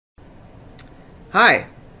Hi,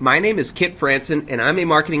 my name is Kit Franson and I'm a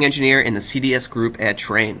marketing engineer in the CDS group at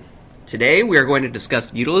Train. Today we are going to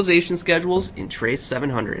discuss utilization schedules in Trace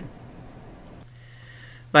 700.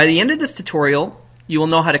 By the end of this tutorial, you will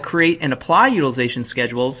know how to create and apply utilization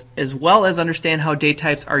schedules as well as understand how date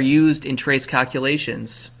types are used in trace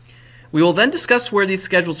calculations. We will then discuss where these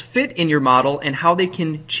schedules fit in your model and how they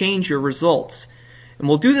can change your results. And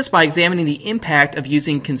we'll do this by examining the impact of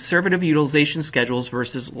using conservative utilization schedules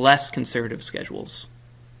versus less conservative schedules.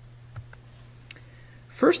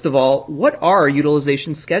 First of all, what are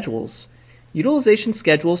utilization schedules? Utilization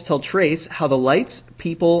schedules tell Trace how the lights,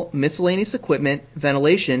 people, miscellaneous equipment,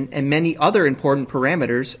 ventilation, and many other important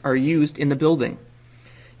parameters are used in the building.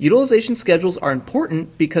 Utilization schedules are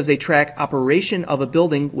important because they track operation of a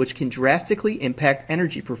building, which can drastically impact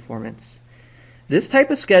energy performance. This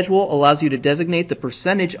type of schedule allows you to designate the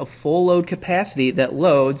percentage of full load capacity that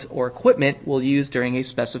loads or equipment will use during a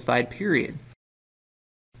specified period.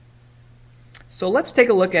 So let's take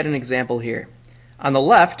a look at an example here. On the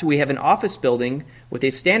left, we have an office building with a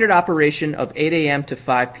standard operation of 8 a.m. to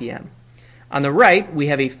 5 p.m. On the right, we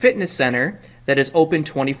have a fitness center that is open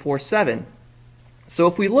 24/7. So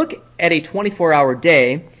if we look at a 24-hour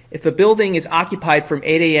day, if a building is occupied from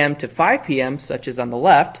 8 a.m. to 5 p.m., such as on the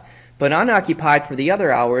left, but unoccupied for the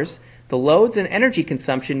other hours, the loads and energy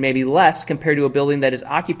consumption may be less compared to a building that is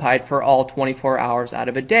occupied for all 24 hours out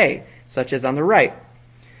of a day, such as on the right.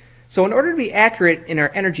 So in order to be accurate in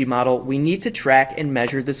our energy model, we need to track and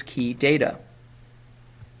measure this key data.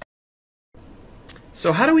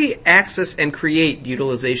 So how do we access and create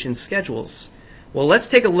utilization schedules? Well, let's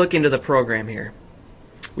take a look into the program here.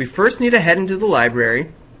 We first need to head into the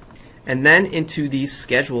library and then into the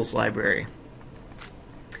schedules library.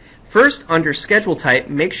 First, under schedule type,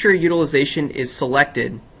 make sure utilization is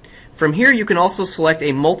selected. From here, you can also select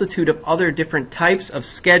a multitude of other different types of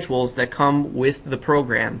schedules that come with the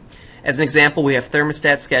program. As an example, we have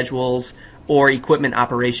thermostat schedules or equipment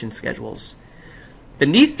operation schedules.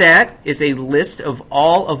 Beneath that is a list of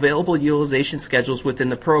all available utilization schedules within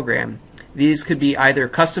the program. These could be either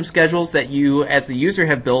custom schedules that you as the user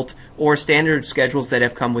have built or standard schedules that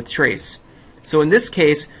have come with Trace. So in this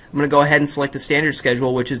case, I'm going to go ahead and select a standard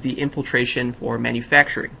schedule, which is the infiltration for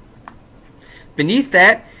manufacturing. Beneath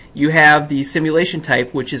that, you have the simulation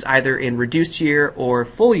type, which is either in reduced year or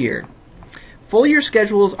full year. Full year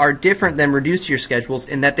schedules are different than reduced year schedules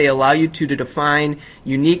in that they allow you to define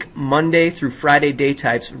unique Monday through Friday day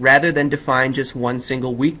types rather than define just one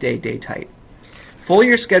single weekday day type. Full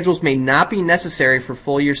year schedules may not be necessary for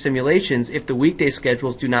full year simulations if the weekday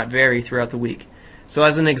schedules do not vary throughout the week. So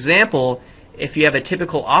as an example, if you have a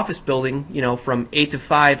typical office building, from 8 to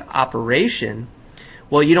 5 operation,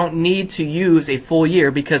 well, you don't need to use a full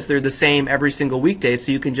year because they're the same every single weekday,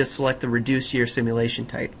 so you can just select the reduced year simulation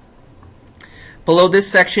type. Below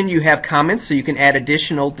this section, you have comments, so you can add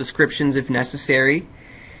additional descriptions if necessary.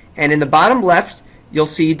 And in the bottom left, you'll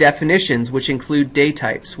see definitions, which include day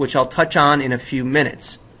types, which I'll touch on in a few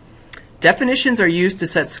minutes. Definitions are used to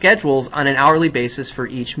set schedules on an hourly basis for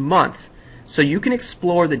each month. So you can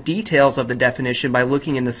explore the details of the definition by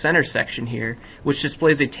looking in the center section here, which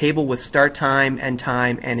displays a table with start time, end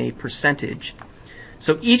time, and a percentage.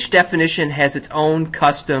 So each definition has its own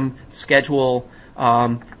custom schedule,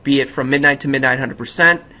 be it from midnight to midnight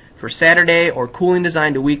 100% for Saturday, or cooling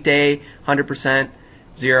design to weekday 100%,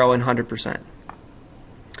 0, and 100%.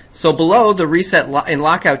 So below, the reset and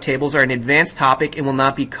lockout tables are an advanced topic and will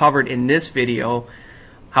not be covered in this video.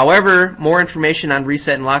 However, more information on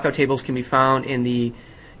reset and lockout tables can be found in the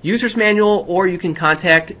user's manual, or you can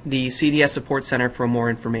contact the CDS Support Center for more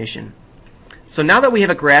information. So now that we have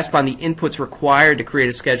a grasp on the inputs required to create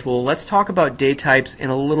a schedule, let's talk about day types in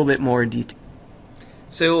a little bit more detail.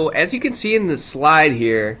 So as you can see in the slide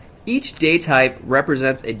here, each day type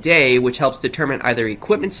represents a day, which helps determine either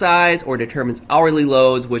equipment size or determines hourly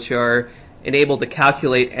loads, which are enabled to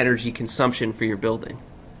calculate energy consumption for your building.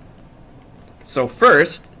 So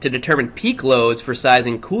first, to determine peak loads for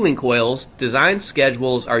sizing cooling coils, design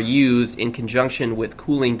schedules are used in conjunction with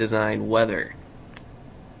cooling design weather.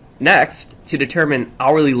 Next, to determine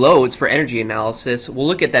hourly loads for energy analysis, we'll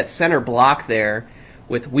look at that center block there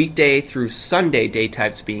with weekday through Sunday day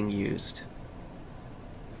types being used.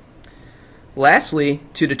 Lastly,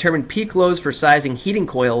 to determine peak loads for sizing heating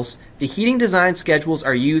coils, the heating design schedules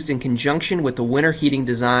are used in conjunction with the winter heating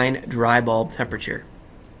design dry bulb temperature.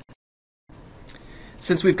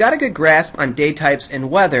 Since we've got a good grasp on day types and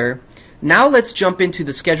weather, now let's jump into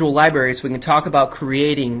the schedule library so we can talk about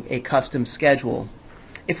creating a custom schedule.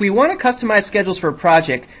 If we want to customize schedules for a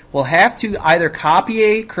project, we'll have to either copy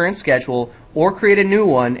a current schedule or create a new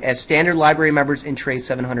one, as standard library members in Trace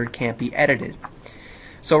 700 can't be edited.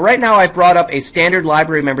 So right now I've brought up a standard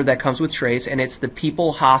library member that comes with Trace, and it's the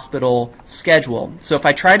People Hospital schedule. So if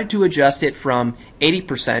I tried to adjust it from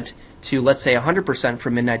 80% to, let's say, 100%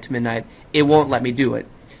 from midnight to midnight, it won't let me do it.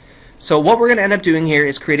 So what we're going to end up doing here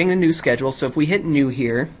is creating a new schedule. So if we hit new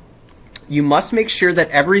here, you must make sure that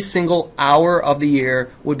every single hour of the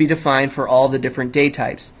year would be defined for all the different day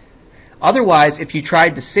types. Otherwise, if you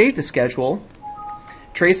tried to save the schedule,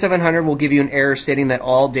 Trace 700 will give you an error stating that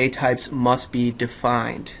all day types must be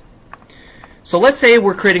defined. So let's say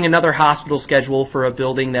we're creating another hospital schedule for a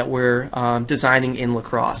building that we're designing in La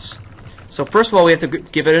Crosse. So first of all, we have to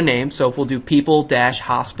give it a name. So if we'll do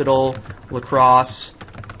People-Hospital La Crosse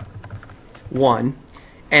 1.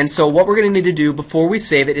 And so what we're going to need to do before we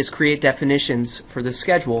save it is create definitions for the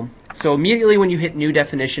schedule. So immediately when you hit new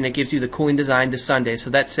definition, it gives you the cooling design to Sunday. So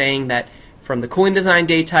that's saying that from the cooling design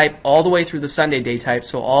day type all the way through the Sunday day type,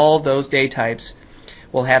 so all those day types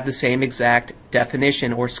will have the same exact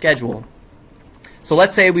definition or schedule. So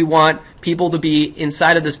let's say we want people to be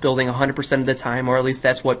inside of this building 100% of the time, or at least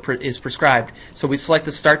that's what is prescribed. So we select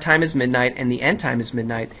the start time as midnight and the end time is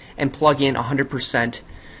midnight and plug in 100%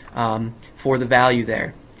 for the value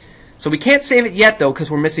there. So we can't save it yet though because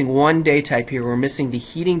we're missing one day type here. We're missing the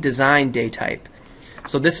heating design day type.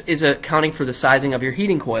 So this is accounting for the sizing of your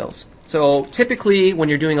heating coils. So typically when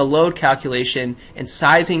you're doing a load calculation and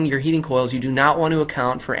sizing your heating coils, you do not want to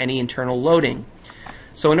account for any internal loading.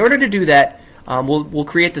 So in order to do that, we'll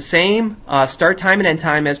create the same start time and end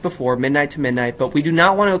time as before, midnight to midnight, but we do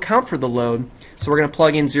not want to account for the load, so we're going to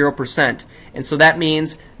plug in 0%. And so that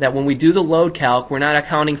means that when we do the load calc, we're not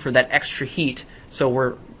accounting for that extra heat,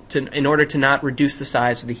 so in order to not reduce the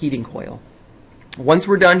size of the heating coil. Once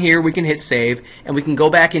we're done here, we can hit save, and we can go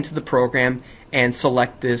back into the program and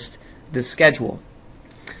select this schedule.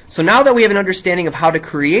 So now that we have an understanding of how to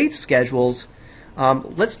create schedules,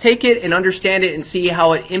 let's take it and understand it and see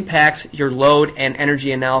how it impacts your load and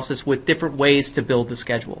energy analysis with different ways to build the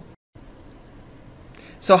schedule.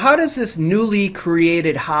 So how does this newly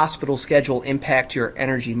created hospital schedule impact your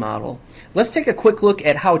energy model? Let's take a quick look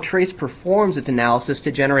at how Trace performs its analysis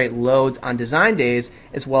to generate loads on design days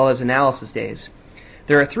as well as analysis days.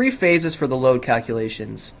 There are three phases for the load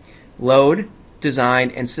calculations: load,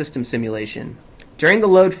 design, and system simulation. During the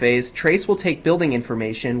load phase, Trace will take building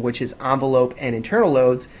information, which is envelope and internal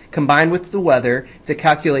loads, combined with the weather to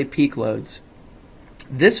calculate peak loads.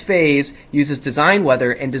 This phase uses design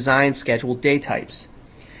weather and design schedule day types.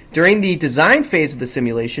 During the design phase of the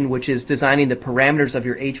simulation, which is designing the parameters of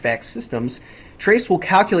your HVAC systems, Trace will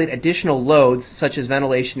calculate additional loads such as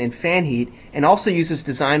ventilation and fan heat, and also uses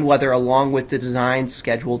design weather along with the design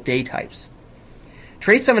schedule day types.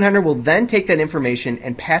 Trace 700 will then take that information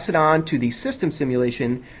and pass it on to the system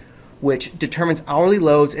simulation, which determines hourly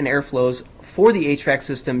loads and airflows for the HVAC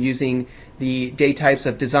system using the day types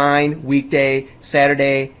of design, weekday,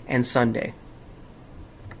 Saturday, and Sunday.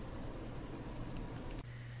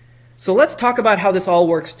 So let's talk about how this all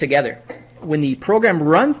works together. When the program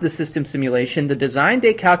runs the system simulation, the design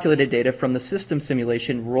day calculated data from the system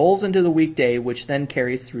simulation rolls into the weekday, which then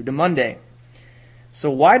carries through to Monday. So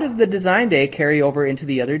why does the design day carry over into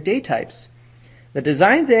the other day types? The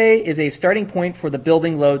design day is a starting point for the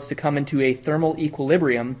building loads to come into a thermal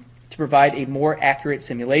equilibrium to provide a more accurate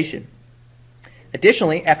simulation.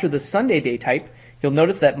 Additionally, after the Sunday day type, you'll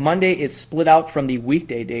notice that Monday is split out from the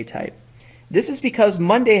weekday day type. This is because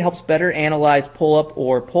Monday helps better analyze pull-up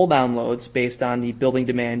or pull-down loads based on the building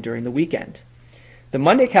demand during the weekend. The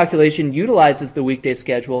Monday calculation utilizes the weekday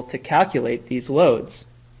schedule to calculate these loads.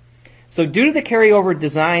 So due to the carryover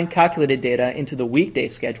design calculated data into the weekday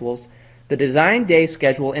schedules, the design day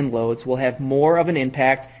schedule and loads will have more of an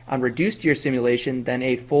impact on reduced year simulation than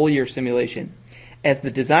a full year simulation, as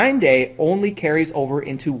the design day only carries over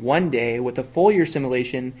into one day with a full year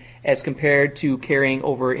simulation as compared to carrying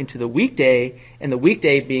over into the weekday, and the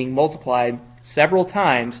weekday being multiplied several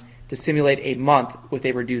times to simulate a month with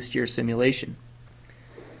a reduced year simulation.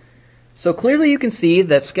 So clearly you can see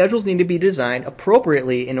that schedules need to be designed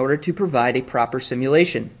appropriately in order to provide a proper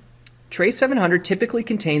simulation. Trace 700 typically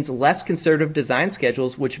contains less conservative design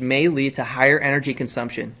schedules, which may lead to higher energy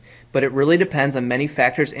consumption, but it really depends on many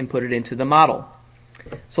factors inputted into the model.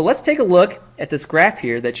 So let's take a look at this graph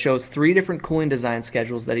here that shows three different cooling design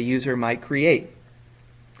schedules that a user might create.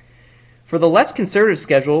 For the less conservative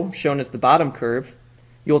schedule, shown as the bottom curve,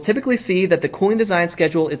 you will typically see that the cooling design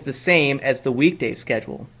schedule is the same as the weekday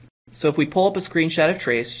schedule. So if we pull up a screenshot of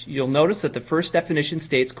Trace, you'll notice that the first definition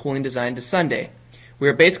states cooling design to Sunday. We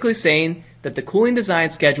are basically saying that the cooling design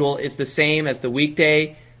schedule is the same as the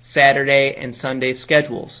weekday, Saturday, and Sunday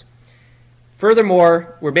schedules.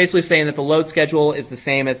 Furthermore, we're basically saying that the load schedule is the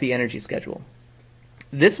same as the energy schedule.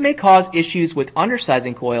 This may cause issues with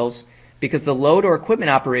undersizing coils because the load or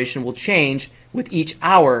equipment operation will change with each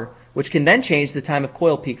hour, which can then change the time of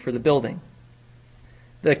coil peak for the building.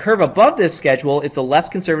 The curve above this schedule is the less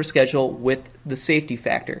conservative schedule with the safety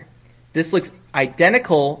factor. This looks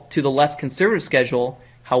identical to the less conservative schedule.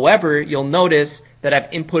 However, you'll notice that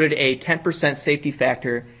I've inputted a 10% safety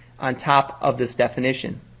factor on top of this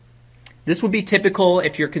definition. This would be typical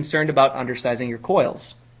if you're concerned about undersizing your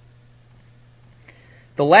coils.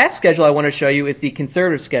 The last schedule I want to show you is the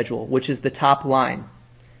conservative schedule, which is the top line.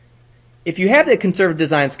 If you have the conservative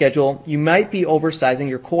design schedule, you might be oversizing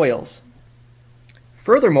your coils.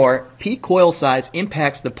 Furthermore, peak coil size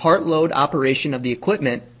impacts the part load operation of the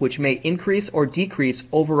equipment, which may increase or decrease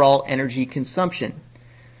overall energy consumption.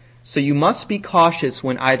 So you must be cautious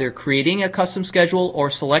when either creating a custom schedule or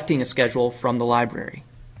selecting a schedule from the library.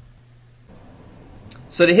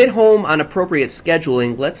 So to hit home on appropriate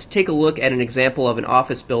scheduling, let's take a look at an example of an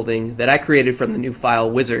office building that I created from the new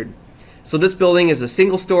file wizard. So this building is a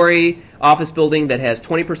single-story office building that has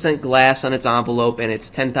 20% glass on its envelope, and it's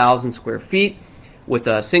 10,000 square feet with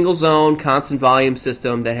a single zone constant volume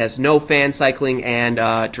system that has no fan cycling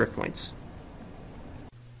and drift points.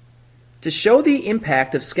 To show the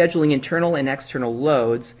impact of scheduling internal and external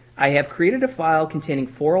loads, I have created a file containing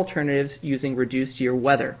 4 alternatives using reduced year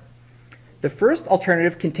weather. The first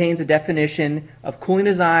alternative contains a definition of cooling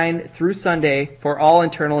design through Sunday for all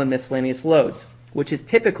internal and miscellaneous loads, which is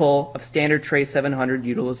typical of standard Tray 700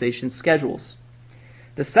 utilization schedules.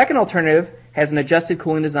 The second alternative has an adjusted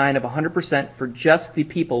cooling design of 100% for just the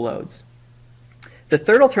people loads. The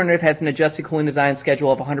third alternative has an adjusted cooling design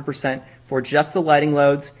schedule of 100% for just the lighting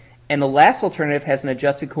loads, and the last alternative has an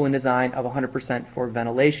adjusted cooling design of 100% for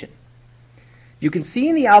ventilation. You can see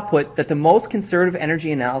in the output that the most conservative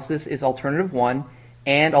energy analysis is alternative 1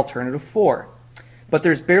 and alternative 4, but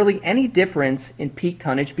there's barely any difference in peak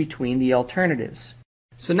tonnage between the alternatives.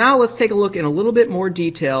 So now let's take a look in a little bit more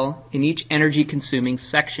detail in each energy consuming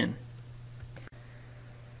section.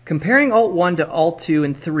 Comparing Alt 1 to Alt 2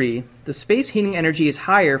 and 3, the space heating energy is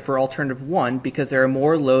higher for alternative 1 because there are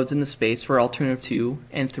more loads in the space for alternative 2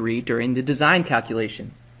 and 3 during the design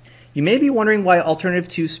calculation. You may be wondering why alternative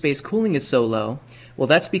 2 space cooling is so low. Well,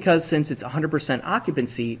 that's because since it's 100%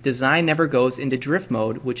 occupancy, design never goes into drift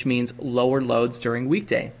mode, which means lower loads during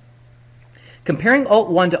weekday. Comparing Alt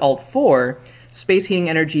 1 to Alt 4, space heating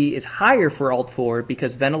energy is higher for Alt 4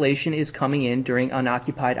 because ventilation is coming in during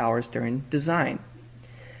unoccupied hours during design.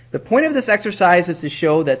 The point of this exercise is to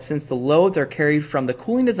show that since the loads are carried from the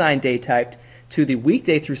cooling design day type to the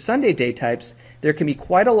weekday through Sunday day types, there can be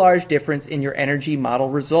quite a large difference in your energy model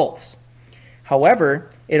results. However,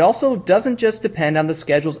 it also doesn't just depend on the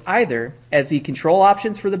schedules either, as the control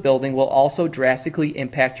options for the building will also drastically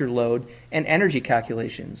impact your load and energy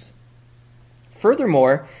calculations.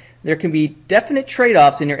 Furthermore, there can be definite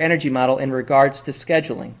trade-offs in your energy model in regards to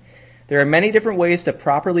scheduling. There are many different ways to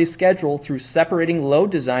properly schedule through separating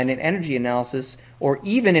load design and energy analysis, or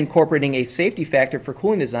even incorporating a safety factor for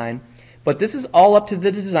cooling design, but this is all up to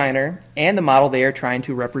the designer and the model they are trying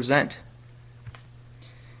to represent.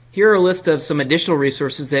 Here are a list of some additional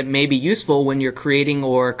resources that may be useful when you're creating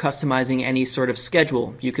or customizing any sort of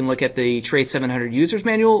schedule. You can look at the Tray 700 User's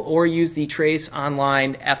Manual or use the Trace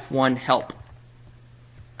Online F1 Help.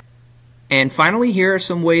 And finally, here are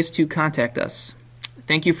some ways to contact us.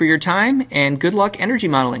 Thank you for your time, and good luck energy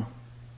modeling.